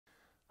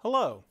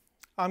Hello,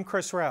 I'm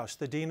Chris Roush,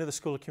 the Dean of the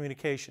School of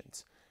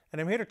Communications, and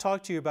I'm here to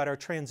talk to you about our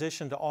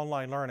transition to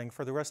online learning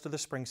for the rest of the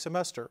spring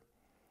semester.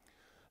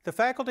 The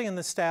faculty and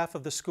the staff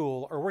of the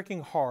school are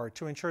working hard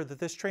to ensure that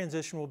this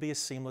transition will be as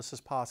seamless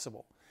as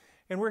possible,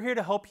 and we're here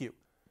to help you.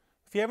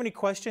 If you have any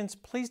questions,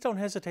 please don't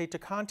hesitate to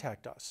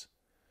contact us.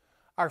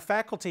 Our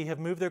faculty have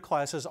moved their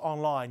classes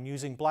online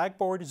using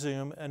Blackboard,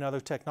 Zoom, and other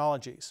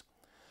technologies.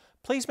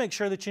 Please make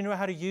sure that you know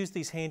how to use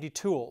these handy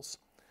tools.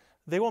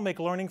 They will make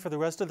learning for the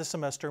rest of the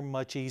semester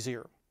much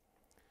easier.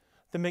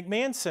 The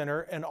McMahon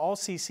Center and all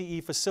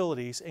CCE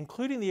facilities,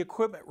 including the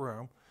equipment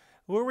room,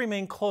 will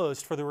remain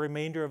closed for the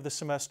remainder of the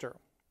semester.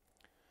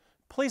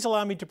 Please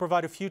allow me to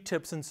provide a few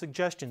tips and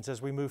suggestions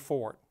as we move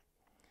forward.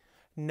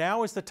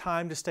 Now is the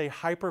time to stay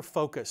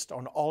hyper-focused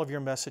on all of your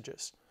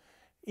messages.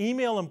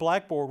 Email and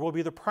Blackboard will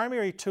be the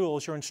primary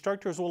tools your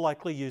instructors will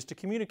likely use to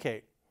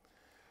communicate.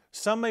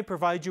 Some may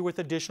provide you with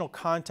additional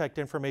contact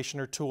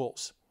information or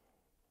tools.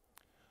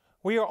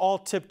 We are all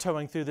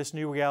tiptoeing through this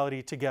new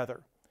reality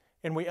together,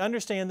 and we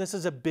understand this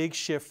is a big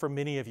shift for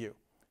many of you.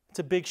 It's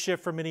a big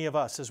shift for many of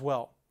us as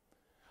well.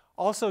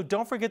 Also,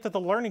 don't forget that the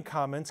Learning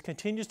Commons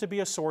continues to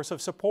be a source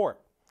of support.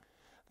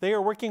 They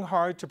are working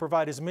hard to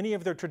provide as many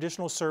of their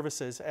traditional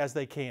services as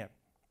they can.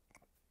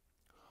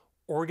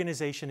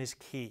 Organization is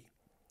key.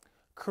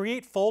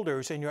 Create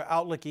folders in your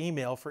Outlook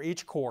email for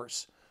each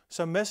course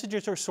so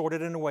messages are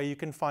sorted in a way you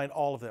can find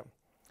all of them.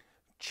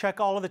 Check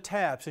all of the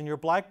tabs in your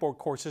Blackboard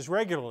courses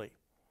regularly.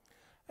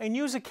 And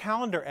use a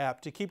calendar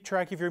app to keep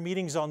track of your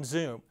meetings on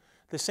Zoom,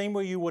 the same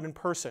way you would in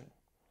person.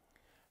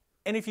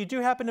 And if you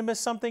do happen to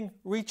miss something,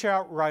 reach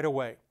out right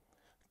away.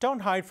 Don't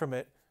hide from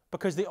it,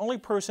 because the only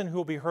person who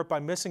will be hurt by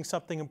missing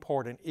something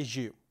important is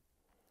you.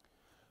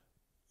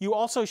 You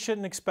also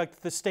shouldn't expect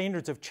that the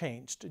standards have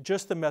changed,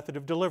 just the method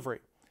of delivery,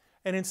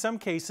 and in some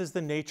cases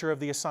the nature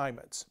of the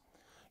assignments.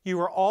 You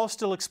are all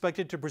still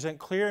expected to present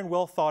clear and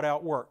well thought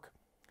out work.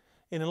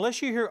 And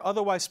unless you hear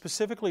otherwise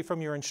specifically from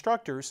your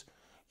instructors,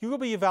 you will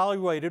be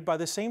evaluated by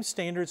the same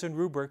standards and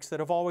rubrics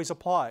that have always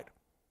applied.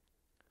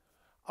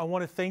 I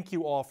want to thank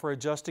you all for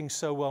adjusting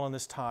so well in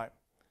this time.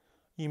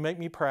 You make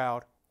me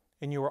proud,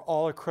 and you are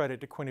all a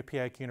credit to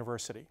Quinnipiac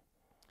University.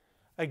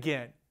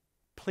 Again,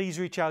 please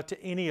reach out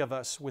to any of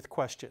us with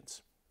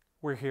questions.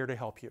 We're here to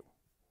help you.